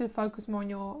learning to focus more on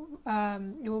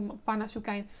your financial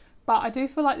gain. But I do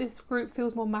feel like this group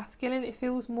feels more masculine. It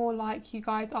feels more like you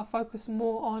guys are focused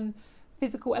more on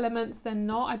physical elements than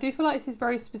not. I do feel like this is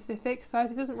very specific. So if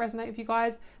it doesn't resonate with you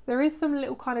guys, there is some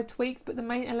little kind of tweaks, but the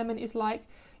main element is like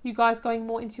you guys going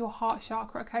more into your heart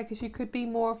chakra, okay? Because you could be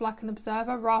more of like an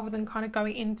observer rather than kind of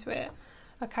going into it.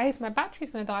 Okay, so my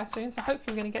battery's going to die soon, so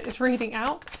hopefully we're going to get this reading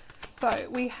out. So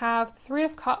we have Three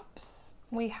of Cups,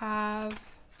 we have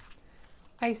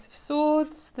Ace of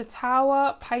Swords, the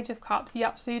Tower, Page of Cups.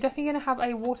 Yep, so you're definitely going to have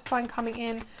a water sign coming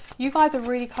in. You guys are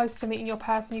really close to meeting your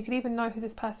person. You could even know who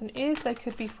this person is. They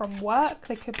could be from work.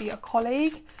 They could be a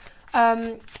colleague.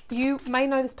 You may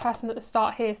know this person at the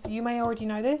start here, so you may already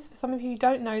know this. For some of you who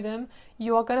don't know them,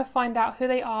 you are going to find out who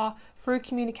they are through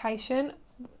communication.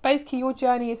 Basically, your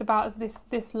journey is about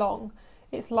this long.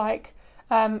 It's like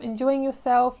enjoying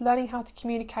yourself, learning how to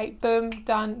communicate, boom,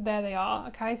 done, there they are.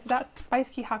 Okay, so that's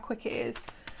basically how quick it is.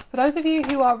 For those of you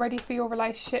who are ready for your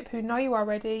relationship, who know you are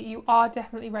ready, you are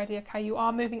definitely ready. Okay, you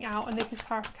are moving out, and this is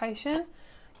clarification.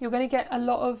 You're going to get a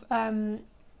lot of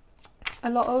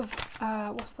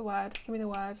what's the word? Give me the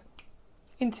word.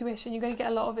 Intuition. You're going to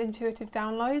get a lot of intuitive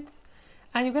downloads,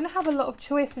 and you're going to have a lot of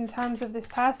choice in terms of this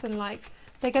person. Like,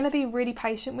 they're going to be really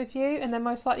patient with you, and they're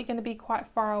most likely going to be quite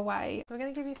far away. So we're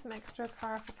going to give you some extra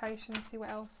clarification, see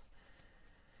what else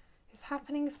is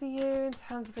happening for you in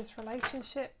terms of this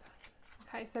relationship.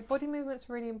 Okay, so body movement's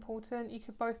really important. You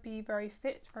could both be very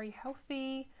fit, very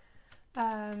healthy.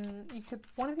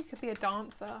 One of you could be a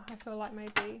dancer. I feel like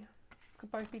maybe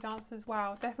could both be dancers.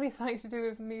 Wow, definitely something to do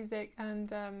with music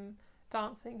and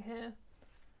dancing here.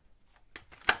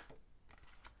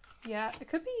 Yeah, it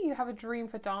could be you have a dream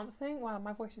for dancing. Wow,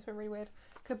 my voice just went really weird.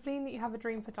 Could mean that you have a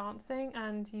dream for dancing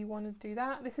and you want to do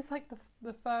that. This is like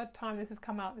the third time this has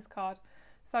come out, this card.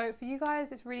 So for you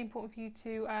guys, it's really important for you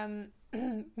to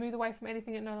move away from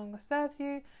anything that no longer serves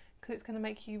you, because it's going to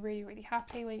make you really, really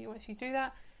happy once you do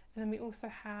that. And then we also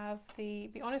have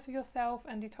the be honest with yourself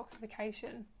and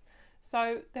detoxification.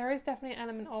 So there is definitely an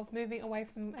element of moving away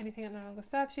from anything that no longer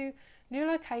serves you. New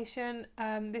location,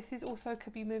 this is also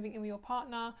could be moving in with your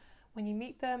partner when you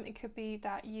meet them. It could be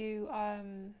that you're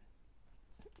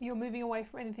moving away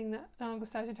from anything that no longer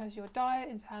serves you in terms of your diet,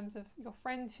 in terms of your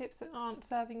friendships that aren't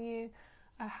serving you,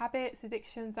 habits,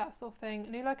 addictions, that sort of thing. A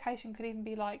new location could even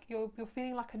be like you're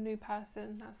feeling like a new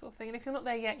person, that sort of thing. And if you're not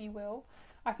there yet, you will.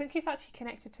 I think it's actually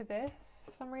connected to this.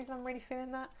 For some reason, I'm really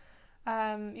feeling that.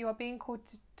 You are being called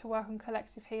to work on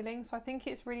collective healing. So I think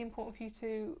it's really important for you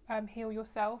to heal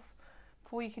yourself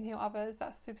before you can heal others.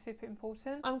 That's super, super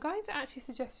important. I'm going to actually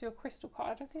suggest you a crystal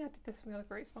card. I don't think I did this from the other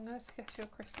groups, but I'm going to suggest you a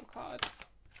crystal card.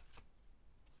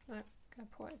 No, I'm going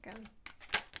to pull it again.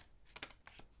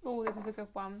 Oh, this is a good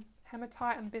one.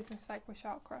 Hematite and business sacral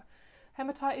chakra.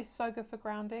 Hematite is so good for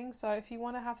grounding. So if you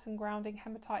want to have some grounding,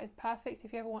 hematite is perfect.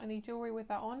 If you ever want any jewellery with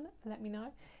that on, let me know.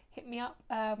 Hit me up,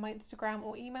 my Instagram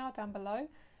or email down below.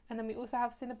 And then we also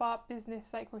have Cinnabar, business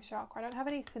sacral chakra. I don't have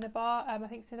any Cinnabar. I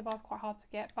think Cinnabar is quite hard to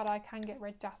get, but I can get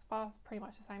red jasper. It's pretty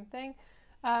much the same thing.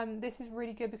 This is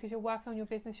really good because you're working on your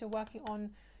business, you're working on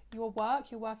your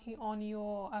work, you're working on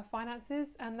your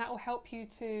finances, and that will help you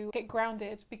to get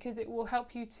grounded because it will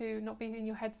help you to not be in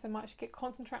your head so much,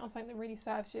 concentrate on something that really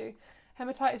serves you.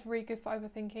 Hematite is really good for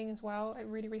overthinking as well. It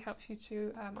really, really helps you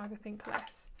to overthink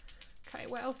less. Okay,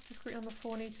 what else does group number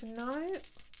 4 need to know?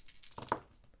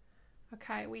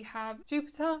 Okay, we have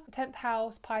Jupiter, 10th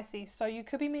house, Pisces. So you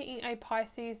could be meeting a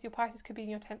Pisces. Your Pisces could be in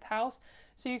your 10th house.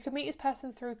 So you could meet this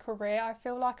person through career. I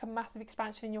feel like a massive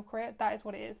expansion in your career. That is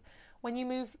what it is. When you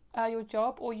move your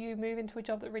job or you move into a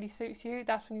job that really suits you,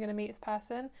 that's when you're going to meet this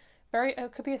person.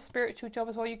 It could be a spiritual job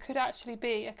as well. You could actually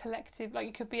be a collective, like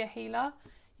you could be a healer.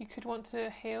 You could want to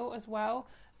heal as well.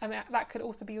 That could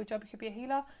also be your job. You could be a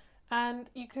healer. And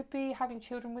you could be having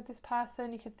children with this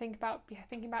person. You could be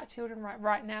thinking about children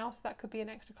right now. So that could be an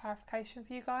extra clarification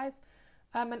for you guys.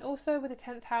 And also with the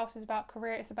 10th house is about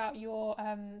career. It's about your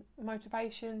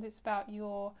motivations. It's about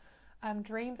your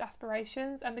dreams,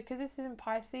 aspirations. And because this is in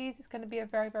Pisces, it's going to be a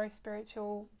very, very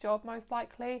spiritual job most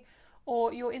likely.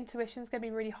 Or your intuition is going to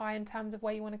be really high in terms of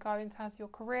where you want to go in terms of your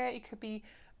career. It could be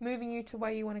moving you to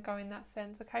where you want to go in that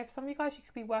sense. Okay, for some of you guys, you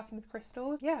could be working with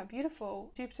crystals. Yeah,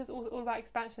 beautiful. Jupiter's all about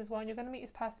expansion as well, and you're going to meet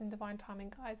this person in divine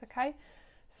timing, guys. Okay,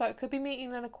 so it could be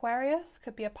meeting an Aquarius,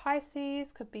 could be a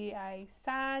Pisces, could be a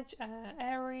Sag,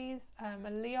 Aries,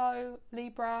 a Leo,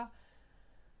 Libra.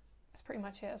 That's pretty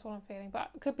much it. That's what I'm feeling,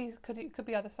 but it could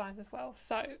be other signs as well.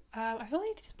 So I feel like I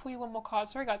need to just pull you one more card.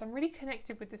 Sorry guys, I'm really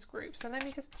connected with this group, so let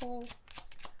me just pull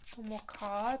one more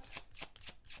card.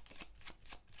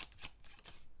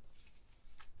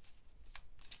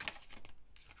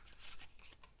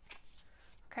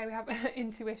 Okay, we have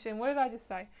intuition. What did I just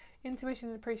say? Intuition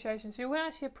and appreciation. So you will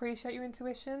actually appreciate your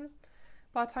intuition.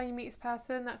 By the time you meet this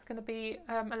person, that's going to be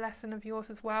a lesson of yours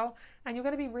as well. And you're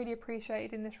going to be really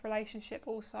appreciated in this relationship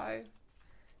also.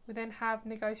 We then have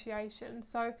negotiation.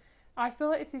 So I feel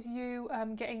like this is you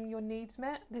getting your needs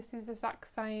met. This is the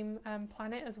exact same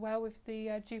planet as well with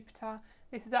the Jupiter.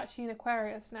 This is actually in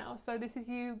Aquarius now. So this is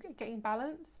you getting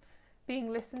balance, being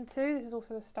listened to. This is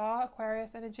also the star,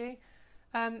 Aquarius energy.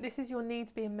 This is your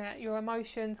needs being met, your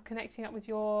emotions, connecting up with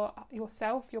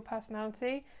yourself, your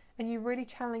personality, and you really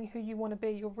channeling who you want to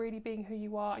be. You're really being who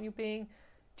you are, and you're being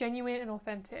genuine and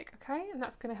authentic, okay? And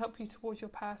that's going to help you towards your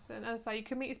person. As I say, you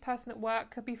could meet this person at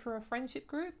work, could be for a friendship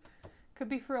group, could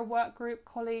be for a work group,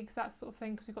 colleagues, that sort of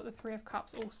thing, because you've got the 3 of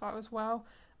Cups also as well.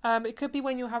 It could be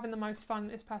when you're having the most fun,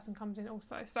 this person comes in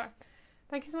also. So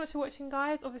thank you so much for watching,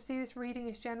 guys. Obviously, this reading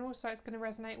is general, so it's going to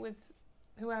resonate with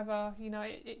whoever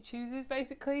it chooses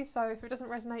basically. So if it doesn't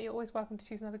resonate, you're always welcome to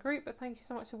choose another group, but thank you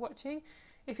so much for watching.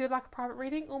 If you'd like a private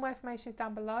reading, all my information is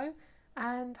down below,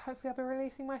 and hopefully I'll be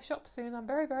releasing my shop soon. I'm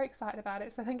very, very excited about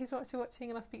it. So thank you so much for watching,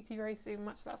 and I'll speak to you very soon.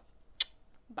 Much love.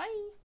 Bye.